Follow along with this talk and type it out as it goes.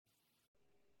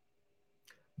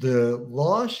The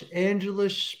Los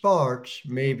Angeles Sparks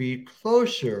may be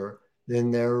closer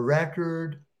than their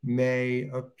record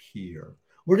may appear.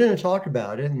 We're going to talk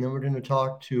about it, and then we're going to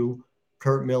talk to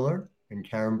Kurt Miller and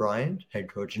Karen Bryant, head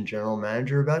coach and general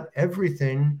manager, about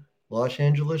everything Los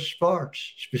Angeles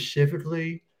Sparks.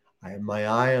 Specifically, I have my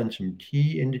eye on some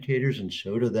key indicators, and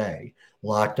so do they.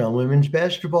 Locked On Women's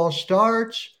Basketball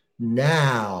starts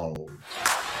now.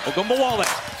 Ogwumike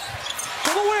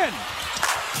for the win.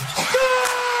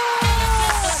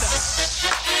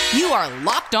 You are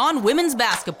Locked On Women's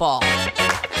Basketball,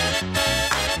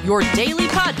 your daily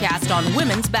podcast on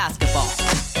women's basketball.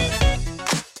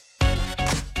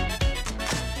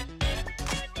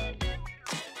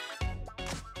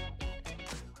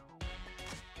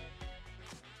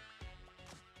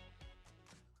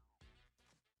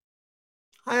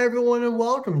 Hi, everyone, and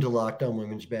welcome to Locked On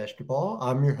Women's Basketball.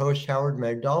 I'm your host, Howard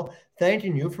Megdal,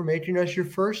 thanking you for making us your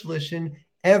first listen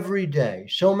every day.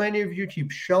 So many of you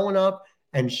keep showing up,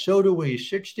 and so do we,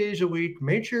 6 days a week.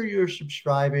 Make sure you're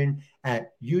subscribing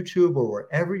at YouTube or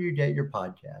wherever you get your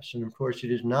podcasts. And of course,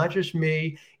 it is not just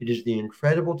me, it is the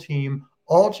incredible team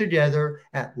all together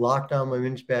at Locked On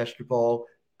Women's Basketball,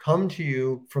 come to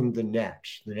you from the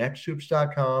Next,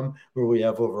 thenexthoops.com, where we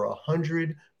have over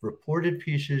 100 reported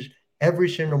pieces every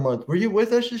single month. Were you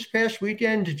with us this past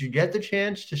weekend? Did you get the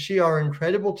chance to see our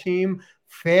incredible team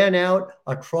fan out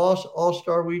across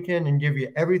All-Star Weekend and give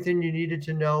you everything you needed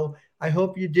to know? I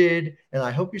hope you did, and I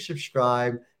hope you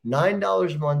subscribe.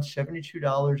 $9 a month,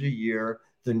 $72 a year,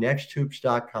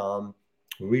 thenexthoops.com,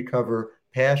 where we cover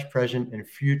past, present, and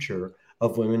future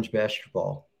of women's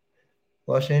basketball.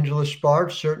 Los Angeles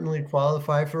Sparks certainly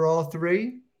qualify for all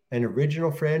three. An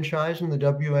original franchise in the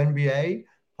WNBA,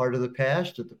 part of the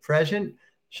past, at the present,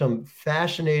 some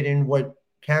fascinating, what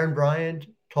Karen Bryant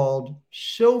called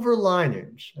silver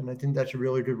linings. And I think that's a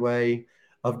really good way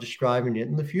of describing it.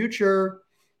 And the future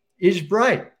is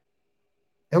bright.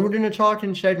 And we're going to talk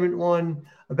in segment one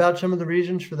about some of the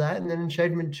reasons for that. And then in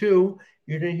segment two,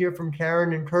 you're going to hear from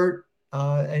Karen and Kurt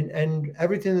and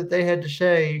everything that they had to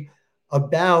say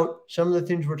about some of the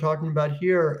things we're talking about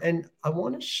here. And I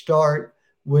want to start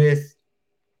with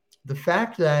the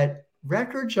fact that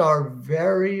records are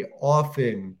very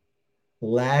often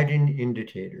lagging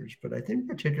indicators, but I think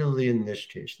particularly in this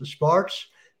case, the Sparks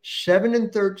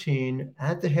 7-13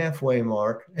 at the halfway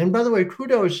mark. And by the way,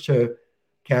 kudos to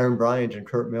Karen Bryant and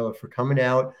Kurt Miller for coming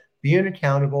out, being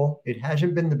accountable. It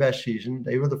hasn't been the best season.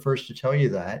 They were the first to tell you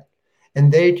that.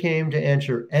 And they came to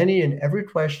answer any and every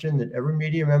question that every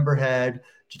media member had,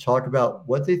 to talk about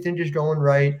what they think is going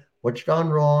right, what's gone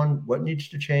wrong, what needs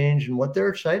to change, and what they're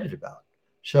excited about.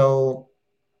 So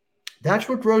that's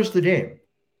what grows the game.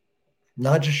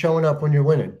 Not just showing up when you're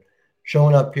winning,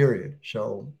 showing up, period.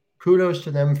 So kudos to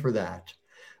them for that.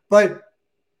 But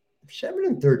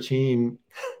 7-13,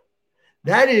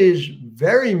 that is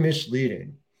very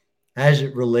misleading as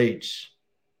it relates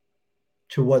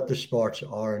to what the Sparks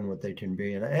are and what they can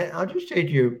be. And I'll just say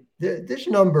to you, this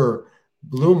number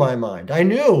blew my mind. I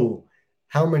knew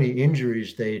how many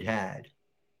injuries they'd had.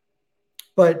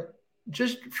 But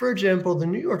just for example, the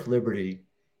New York Liberty,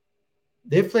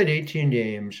 they've played 18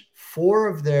 games. 4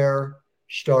 of their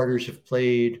starters have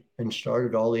played and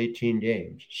started all 18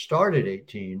 games, started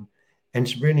 18, and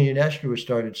Sabrina Ionescu has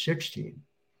started 16.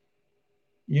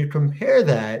 You compare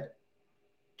that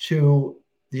to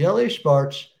the LA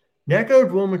Sparks, Nneka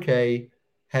Ogwumike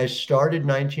has started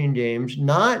 19 games,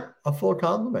 not a full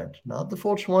complement, not the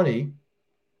full 20,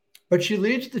 but she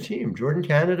leads the team. Jordin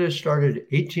Canada started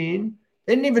 18.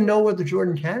 They didn't even know whether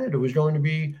Jordin Canada was going to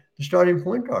be the starting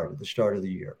point guard at the start of the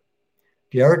year.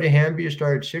 Dearica Hamby has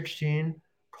started 16.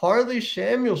 Carly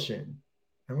Samuelson,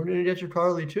 and we're going to get to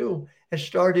Carly too, has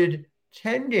started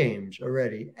 10 games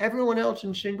already. Everyone else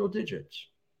in single digits.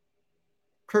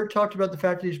 Kurt talked about the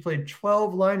fact that he's played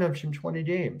 12 lineups in 20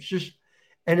 games. Just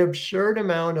an absurd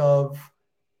amount of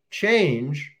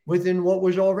change within what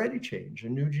was already changed. A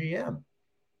new GM,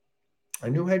 a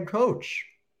new head coach,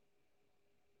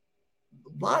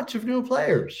 lots of new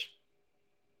players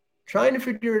trying to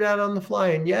figure it out on the fly.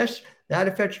 And yes, that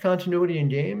affects continuity in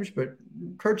games, but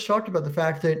Kurt's talked about the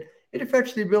fact that it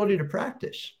affects the ability to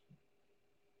practice.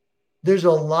 There's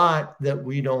a lot that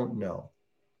we don't know.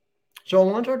 So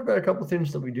I want to talk about a couple of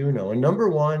things that we do know. And number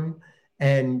one,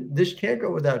 and this can't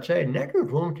go without saying, Nneka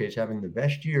Ogwumike is having the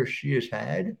best year she has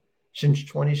had since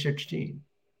 2016,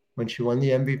 when she won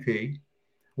the MVP,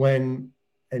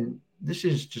 and this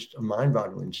is just a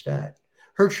mind-boggling stat,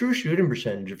 her true shooting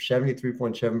percentage of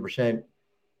 73.7%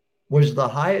 was the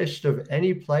highest of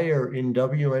any player in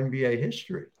WNBA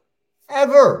history.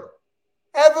 Ever.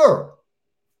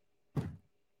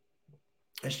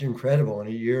 It's incredible in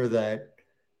a year that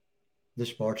the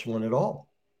Sparks won it all,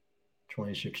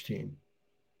 2016.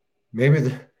 Maybe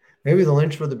the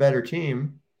Lynx were the better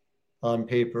team on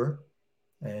paper,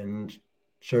 and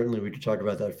certainly we could talk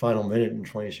about that final minute in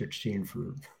 2016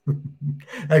 for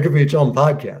that could be its own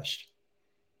podcast.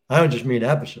 I don't just mean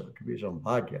episode, it could be its own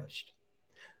podcast.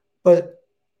 But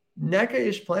Nneka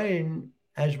is playing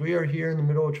as we are here in the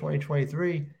middle of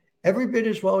 2023 every bit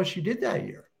as well as she did that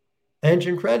year. And it's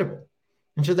incredible.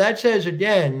 And so that says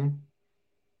again,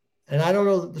 and I don't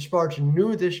know that the Sparks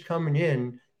knew this coming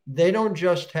in, they don't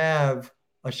just have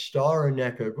a star in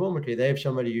Nneka Ogwumike, they have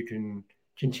somebody you can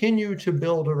continue to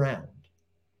build around,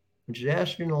 which is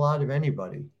asking a lot of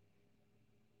anybody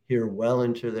here well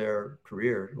into their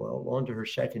career, well into her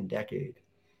second decade.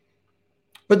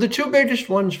 But the two biggest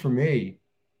ones for me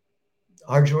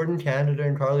are Jordin Canada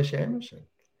and Carly Samuelson.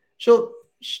 So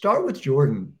start with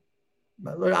Jordin.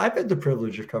 I've had the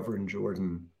privilege of covering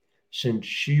Jordin since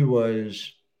she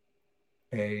was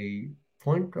a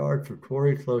point guard for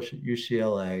Corey Close at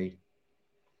UCLA.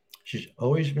 She's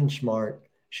always been smart.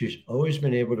 She's always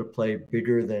been able to play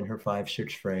bigger than her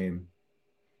 5'6" frame.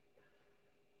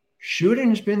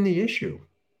 Shooting's been the issue.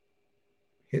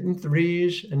 Hitting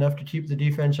threes enough to keep the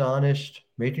defense honest,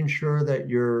 making sure that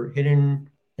you're hitting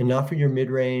enough in your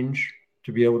mid-range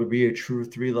to be able to be a true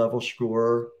three-level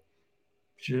scorer.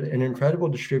 She's an incredible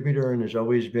distributor and has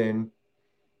always been.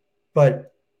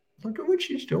 But look at what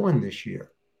she's doing this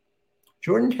year.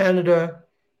 Jordin Canada,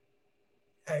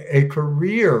 a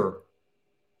career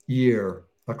year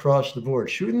across the board,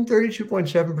 shooting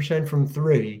 32.7% from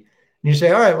three. And you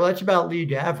say, all right, well, that's about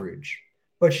league average.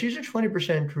 But she's a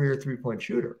 20% career three-point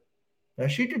shooter. Now,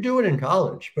 she could do it in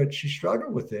college, but she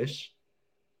struggled with this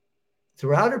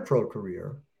throughout her pro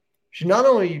career. She's not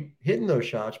only hitting those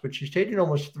shots, but she's taking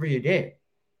almost 3 a game.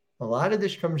 A lot of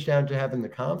this comes down to having the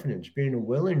confidence, being a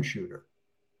willing shooter.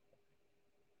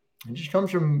 It just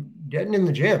comes from getting in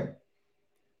the gym.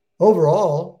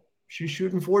 Overall, she's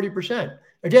shooting 40%.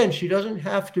 Again, she doesn't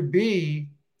have to be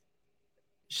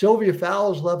Sylvia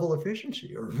Fowles level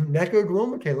efficiency or Nneka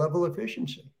Ogwumike level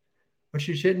efficiency, but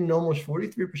she's hitting almost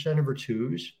 43% of her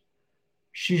twos.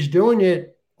 She's doing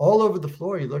it all over the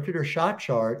floor. You look at her shot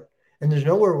chart, and there's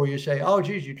nowhere where you say, oh,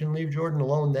 geez, you can leave Jordin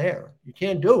alone there. You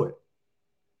can't do it.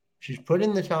 She's put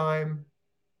in the time.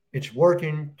 It's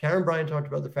working. Karen Bryant talked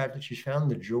about the fact that she's found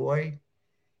the joy,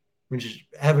 which is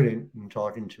evident in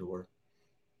talking to her.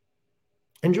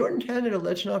 And Jordin Canada,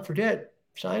 let's not forget,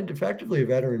 signed effectively a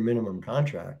veteran minimum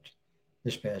contract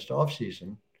this past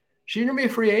offseason. She's going to be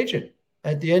a free agent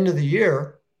at the end of the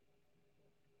year.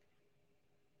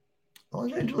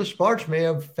 Los Angeles Sparks may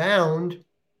have found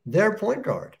their point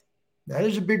guard. That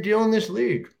is a big deal in this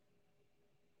league,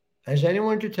 as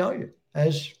anyone could tell you,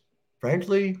 as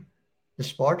frankly, the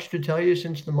Sparks could tell you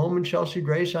since the moment Chelsea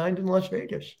Gray signed in Las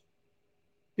Vegas.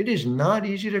 It is not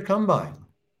easy to come by.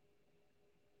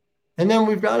 And then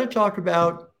we've got to talk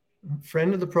about a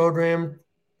friend of the program,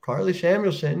 Carly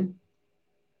Samuelson.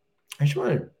 I just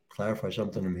want to clarify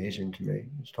something amazing to me.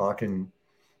 I was talking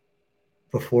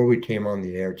before we came on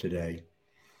the air today.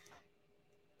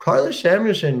 Carly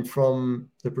Samuelson, from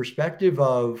the perspective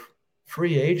of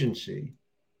free agency,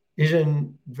 is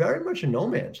in very much a no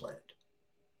man's land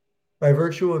by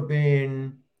virtue of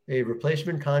being a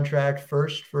replacement contract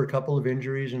first for a couple of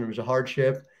injuries, and it was a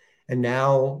hardship. And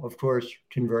now, of course,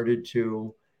 converted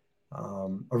to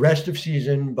a rest of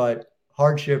season, but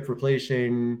hardship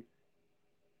replacing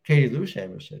Katie Lou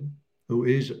Samuelson, who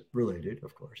is related,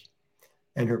 of course,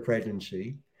 and her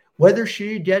pregnancy. Whether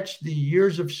she gets the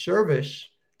years of service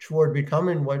toward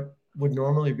becoming what would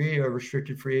normally be a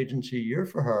restricted free agency year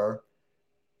for her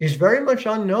is very much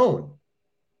unknown.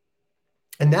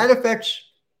 And that affects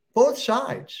both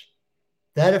sides.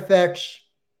 That affects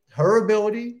her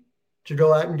ability to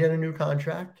go out and get a new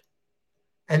contract.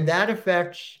 And that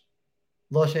affects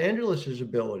Los Angeles'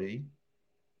 ability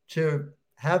to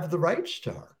have the rights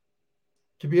to her,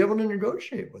 to be able to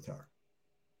negotiate with her.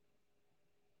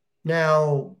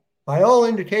 Now, by all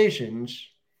indications,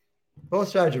 both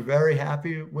sides are very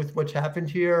happy with what's happened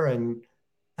here, and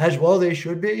as well they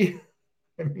should be.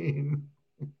 I mean,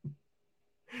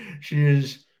 she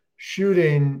is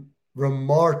shooting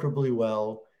remarkably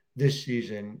well this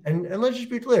season. And let's just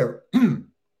be clear,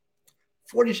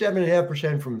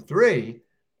 47.5% from three,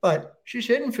 but she's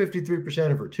hitting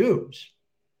 53% of her twos.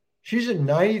 She's at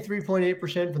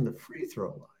 93.8% from the free throw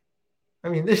line. I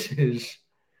mean, this is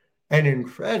an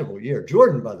incredible year.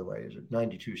 Jordin, by the way, is at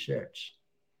 92.6.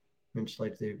 It's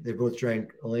like they both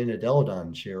drank Elena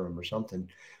Deladon serum or something.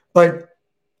 But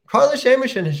Carly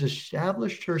Samuelson has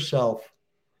established herself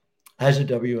as a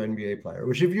WNBA player,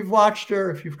 which if you've watched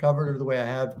her, if you've covered her the way I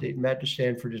have, dating back to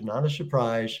Stanford is not a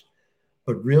surprise,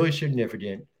 but really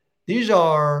significant. These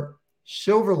are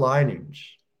silver linings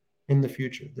in the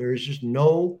future. There is just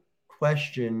no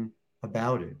question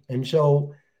about it. And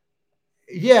so,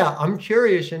 yeah, I'm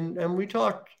curious. And we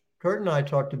talked, Kurt and I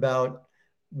talked about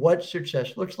what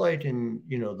success looks like and,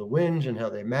 the wins and how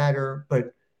they matter.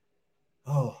 But,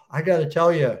 I got to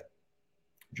tell you,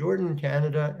 Jordin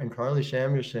Canada and Carly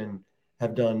Samuelson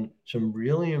have done some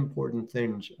really important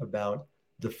things about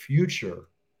the future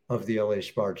of the LA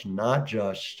Sparks, not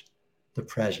just the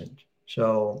present.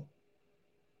 So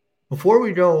before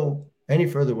we go any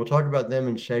further, we'll talk about them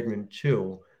in segment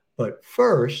 2. But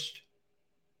first,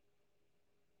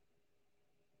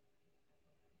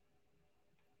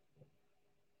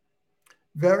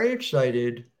 very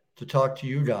excited to talk to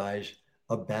you guys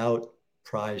about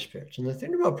Prize Picks. And the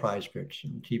thing about Prize Picks,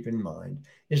 and keep in mind,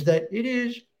 is that it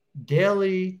is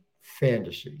daily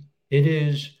fantasy. It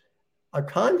is a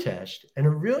contest, and a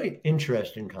really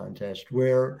interesting contest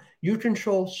where you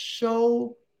control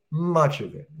so much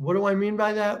of it. What do I mean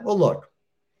by that? Well, look,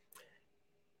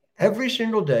 every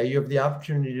single day you have the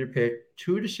opportunity to pick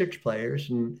 2 to 6 players,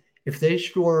 and if they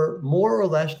score more or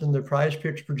less than the Prize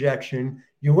Picks projection,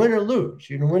 you win or lose.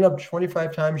 You can win up to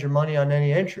 25 times your money on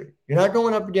any entry. You're not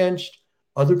going up against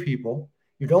other people.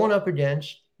 You're going up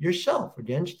against yourself,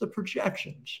 against the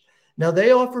projections. Now,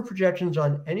 they offer projections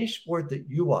on any sport that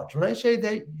you watch. When I say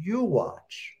that you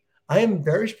watch, I am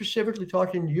very specifically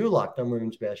talking to you, Locked On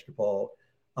Women's Basketball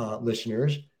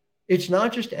listeners. It's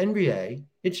not just NBA,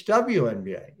 it's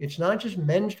WNBA. It's not just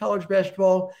men's college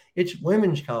basketball, it's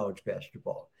women's college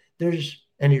basketball. There's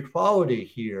an equality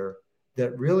here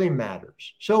that really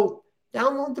matters. So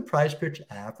download the PrizePicks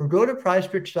app or go to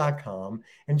prizepicks.com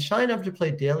and sign up to play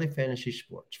daily fantasy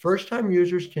sports. First-time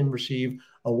users can receive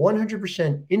a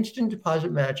 100% instant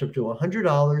deposit match up to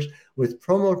 $100 with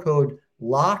promo code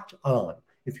LOCKED ON.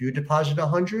 If you deposit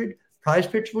 $100,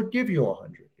 PrizePicks will give you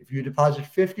 $100. If you deposit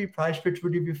 $50, PrizePicks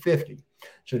will give you $50.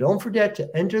 So don't forget to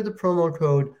enter the promo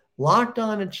code LOCKED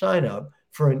ON at sign up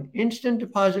for an instant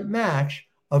deposit match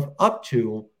of up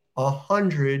to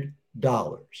 $100.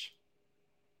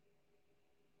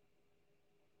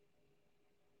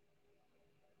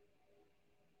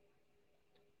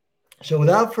 So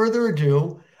without further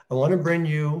ado, I want to bring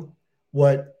you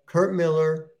what Kurt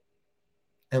Miller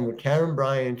and what Karen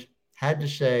Bryant had to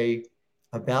say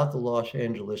about the Los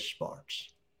Angeles Sparks.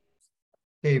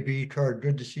 Hey, B, Kurt,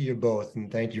 good to see you both,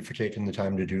 and thank you for taking the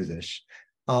time to do this.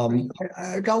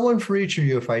 I got one for each of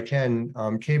you if I can.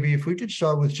 KB, if we could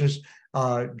start with just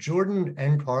Jordin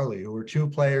and Carly, who are 2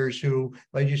 players who,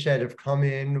 like you said, have come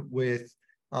in with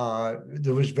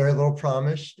there was very little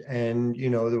promised, and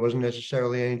there wasn't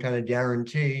necessarily any kind of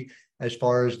guarantee as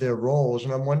far as their roles.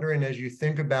 And I'm wondering, as you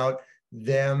think about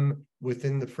them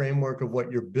within the framework of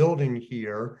what you're building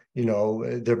here,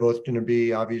 they're both going to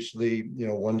be obviously,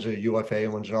 one's a UFA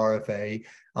and one's an RFA,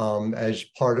 as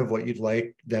part of what you'd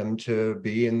like them to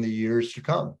be in the years to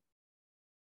come.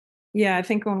 Yeah, I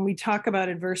think when we talk about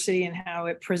adversity and how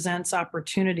it presents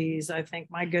opportunities, I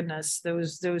think, my goodness,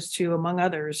 those 2, among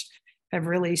others, have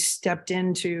really stepped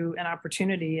into an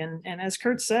opportunity. And as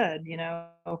Kurt said,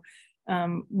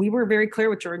 we were very clear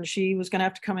with Jordin. She was going to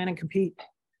have to come in and compete.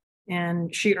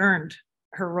 And she earned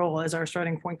her role as our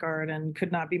starting point guard and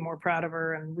could not be more proud of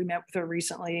her. And we met with her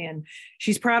recently, and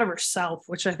she's proud of herself,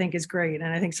 which I think is great.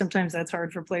 And I think sometimes that's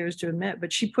hard for players to admit,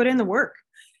 but she put in the work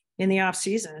in the off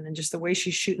season, and just the way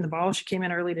she's shooting the ball. She came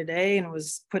in early today and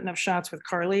was putting up shots with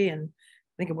Carly, and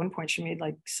I think at one point she made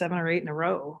like 7 or 8 in a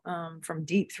row from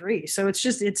deep 3. So it's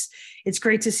just, it's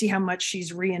great to see how much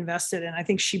she's reinvested. And I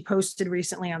think she posted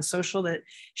recently on social that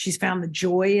she's found the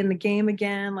joy in the game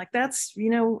again. Like that's,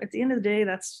 at the end of the day,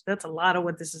 that's a lot of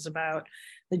what this is about.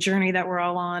 The journey that we're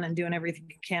all on and doing everything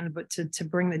you can, but to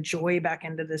bring the joy back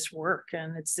into this work.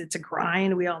 And it's a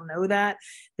grind. We all know that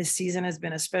this season has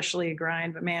been especially a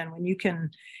grind, but man, when you can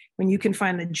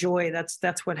find the joy,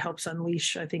 that's what helps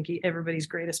unleash, I think, everybody's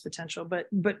greatest potential. But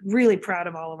really proud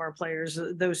of all of our players,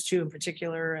 those 2 in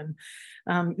particular. And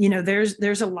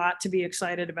there's a lot to be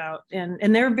excited about.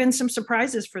 And there have been some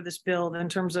surprises for this build in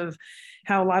terms of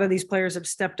how a lot of these players have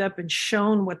stepped up and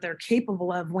shown what they're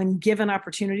capable of when given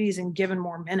opportunities and given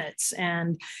more minutes.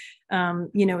 And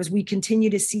as we continue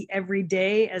to see every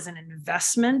day as an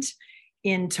investment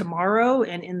in tomorrow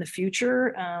and in the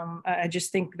future, I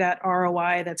just think that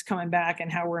ROI that's coming back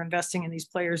and how we're investing in these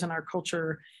players and our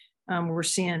culture, we're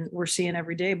seeing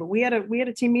every day. But we had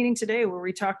a team meeting today where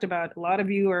we talked about a lot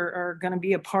of you are going to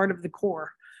be a part of the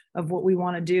core what we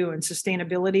want to do, and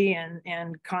sustainability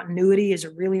and continuity is a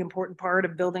really important part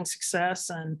of building success.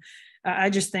 And I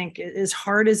just think, as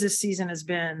hard as this season has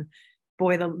been,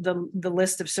 boy, the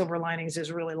list of silver linings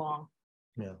is really long.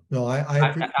 Yeah, no,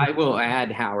 I will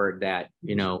add, Howard, that,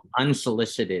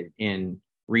 unsolicited in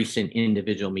recent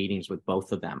individual meetings with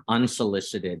both of them,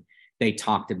 unsolicited, they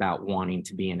talked about wanting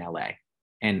to be in LA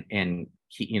and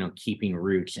keeping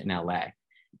roots in LA.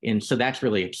 And so that's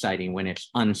really exciting when it's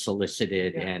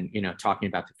unsolicited and, talking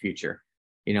about the future.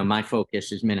 My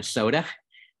focus is Minnesota,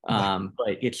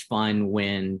 but it's fun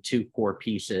when two core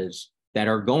pieces that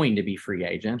are going to be free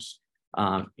agents,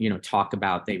 talk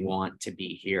about they want to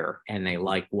be here and they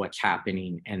like what's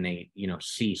happening and they,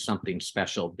 see something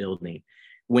special building.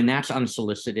 When that's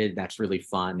unsolicited, that's really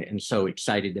fun. And so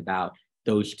excited about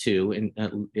those two.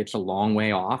 And it's a long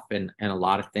way off and a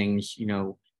lot of things,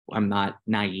 I'm not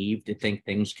naive to think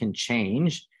things can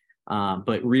change,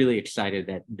 but really excited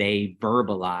that they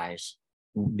verbalize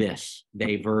this.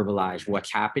 They verbalize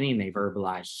what's happening. They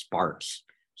verbalize sparks.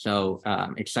 So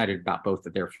excited about both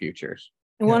of their futures.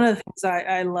 And one of the things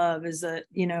I love is that,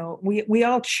 we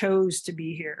all chose to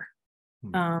be here.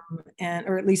 Or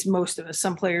at least most of us.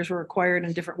 Some players were acquired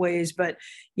in different ways, but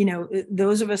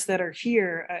those of us that are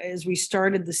here, as we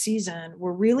started the season,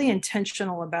 were really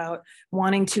intentional about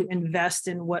wanting to invest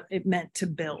in what it meant to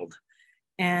build.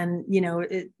 And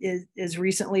it as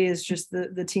recently as just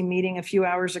the team meeting a few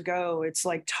hours ago, it's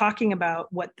like talking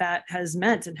about what that has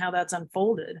meant and how that's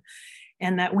unfolded,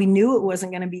 and that we knew it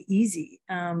wasn't going to be easy,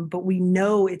 but we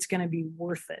know it's going to be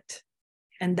worth it.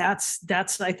 And that's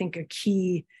I think a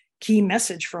key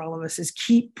message for all of us, is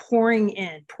keep pouring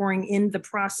in the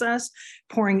process,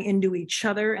 pouring into each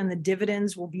other, and the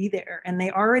dividends will be there. And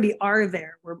they already are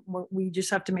there. We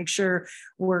just have to make sure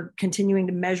we're continuing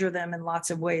to measure them in lots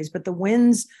of ways. But the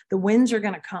wins are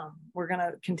going to come. We're going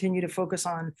to continue to focus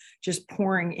on just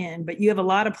pouring in. But you have a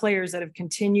lot of players that have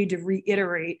continued to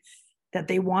reiterate that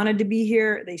they wanted to be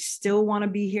here, they still want to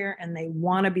be here, and they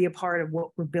want to be a part of what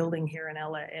we're building here in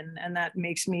LA. And that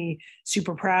makes me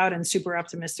super proud and super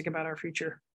optimistic about our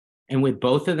future. And with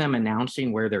both of them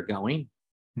announcing where they're going,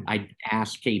 I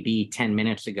asked KB 10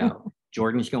 minutes ago,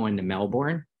 Jordin's going to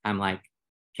Melbourne. I'm like,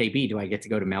 KB, do I get to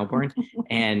go to Melbourne?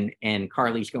 and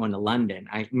Carly's going to London.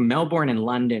 Melbourne and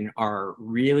London are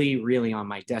really, really on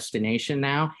my destination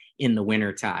now in the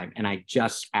wintertime. And I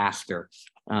just asked her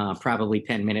probably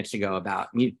 10 minutes ago about,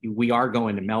 we are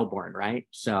going to Melbourne, right?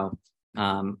 So,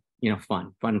 fun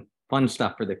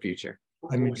stuff for the future.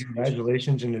 I mean,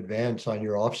 congratulations in advance on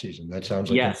your off season. That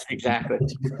sounds like yes, exactly.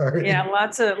 Yeah,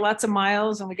 lots of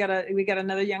miles, and we got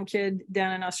another young kid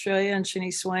down in Australia, and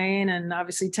Shanice Swain, and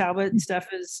obviously Talbot and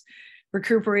Steph is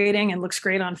recuperating and looks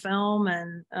great on film,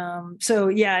 and so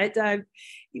yeah,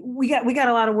 we got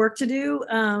a lot of work to do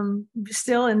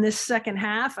still in this second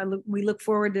half. We look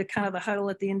forward to kind of the huddle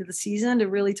at the end of the season to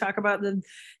really talk about the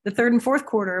third and fourth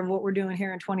quarter of what we're doing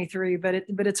here in 23.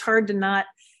 But it's hard to not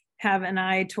have an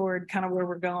eye toward kind of where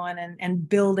we're going and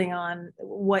building on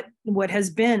what has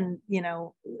been,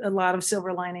 a lot of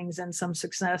silver linings and some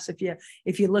success.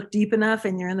 If you look deep enough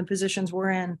and you're in the positions we're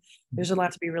in, there's a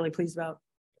lot to be really pleased about.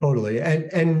 Totally.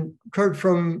 And Kurt,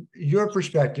 from your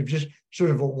perspective, just sort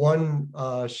of one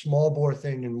small bore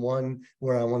thing and one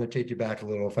where I want to take you back a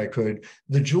little, if I could,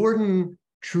 the Jordin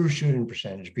true shooting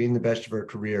percentage being the best of her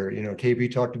career.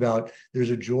 KB talked about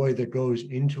there's a joy that goes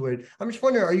into it. I'm just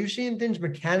wondering, are you seeing things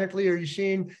mechanically? Are you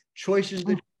seeing choices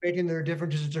that you're making that are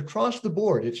different? Because it's across the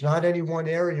board. It's not any one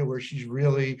area where she's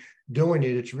really doing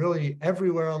it. It's really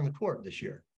everywhere on the court this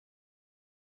year.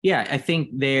 Yeah, I think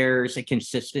there's a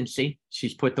consistency.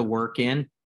 She's put the work in.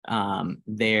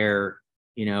 Repetition.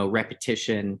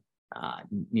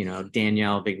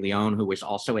 Danielle Viglione, who was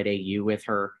also at AU with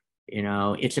her,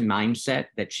 it's a mindset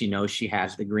that she knows she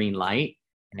has the green light,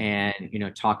 and,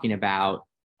 talking about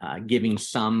giving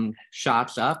some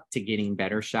shots up to getting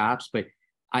better shots, but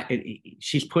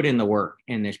she's put in the work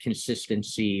and there's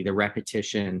consistency, the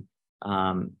repetition.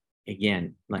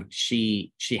 Again, like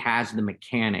she has the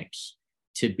mechanics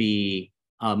to be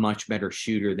a much better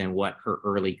shooter than what her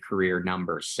early career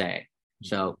numbers say.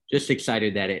 So just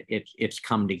excited that it's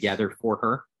come together for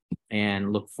her,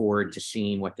 and look forward to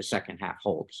seeing what the second half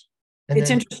holds. It's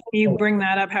interesting you bring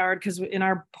that up, Howard, because in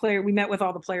our we met with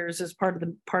all the players as part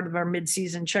of our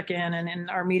mid-season check-in, and in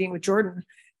our meeting with Jordin,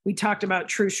 we talked about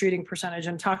true shooting percentage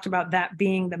and talked about that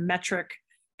being the metric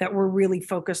that we're really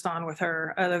focused on with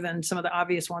her, other than some of the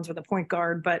obvious ones with the point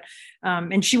guard. But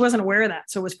and she wasn't aware of that,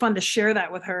 so it was fun to share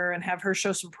that with her and have her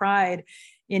show some pride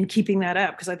in keeping that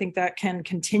up, because I think that can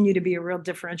continue to be a real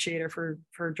differentiator for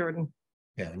Jordin.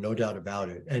 Yeah, no doubt about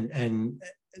it. And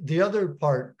the other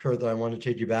part, Kurt, that I want to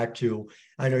take you back to,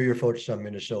 I know you're focused on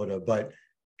Minnesota, but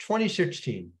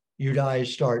 2016, you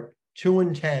guys start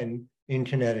 2-10 in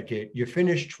Connecticut. You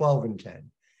finish 12-10.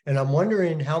 And I'm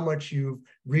wondering how much you've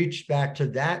reached back to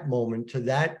that moment, to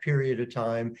that period of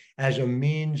time, as a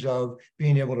means of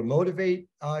being able to motivate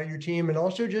your team, and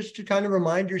also just to kind of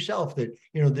remind yourself that,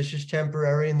 this is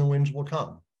temporary and the wins will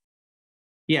come.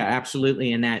 Yeah,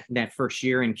 absolutely. And that first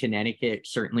year in Connecticut,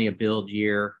 certainly a build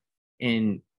year.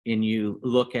 And you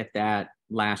look at that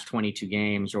last 22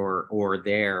 games or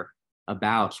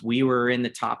thereabouts, we were in the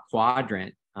top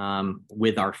quadrant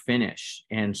with our finish.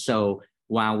 And so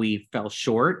while we fell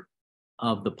short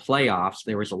of the playoffs,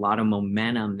 there was a lot of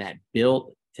momentum that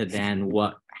built to then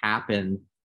what happened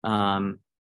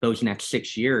those next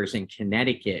 6 years in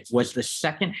Connecticut. Was the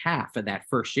second half of that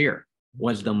first year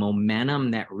was the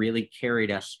momentum that really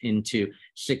carried us into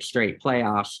 6 straight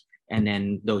playoffs, and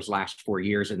then those last 4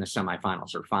 years in the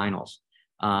semifinals or finals.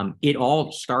 It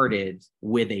all started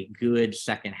with a good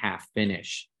second half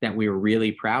finish that we were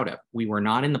really proud of. We were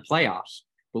not in the playoffs,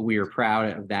 but we were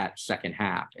proud of that second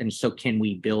half. And so can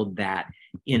we build that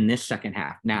in this second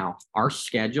half? Now, our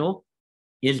schedule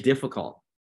is difficult.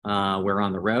 We're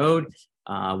on the road.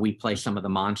 We play some of the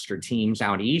monster teams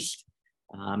out east.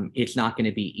 It's not going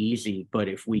to be easy, but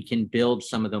if we can build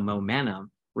some of the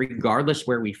momentum, regardless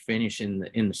where we finish in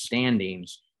the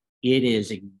standings, it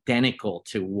is identical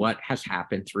to what has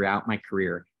happened throughout my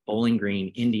career. Bowling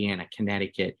Green, Indiana,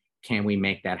 Connecticut. Can we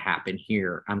make that happen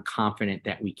here? I'm confident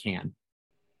that we can.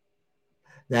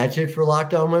 That's it for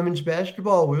Locked On Women's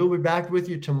Basketball. We'll be back with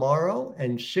you tomorrow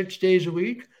and 6 days a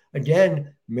week.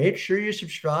 Again, make sure you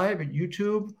subscribe at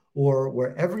YouTube or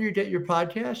wherever you get your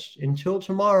podcasts. Until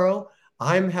tomorrow,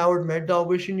 I'm Howard Megdal,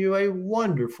 wishing you a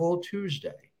wonderful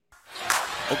Tuesday.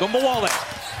 Ogwumike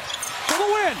for the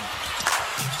win.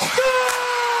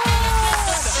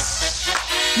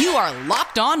 You are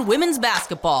Locked On Women's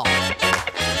Basketball,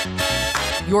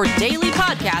 your daily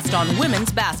podcast on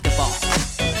women's basketball.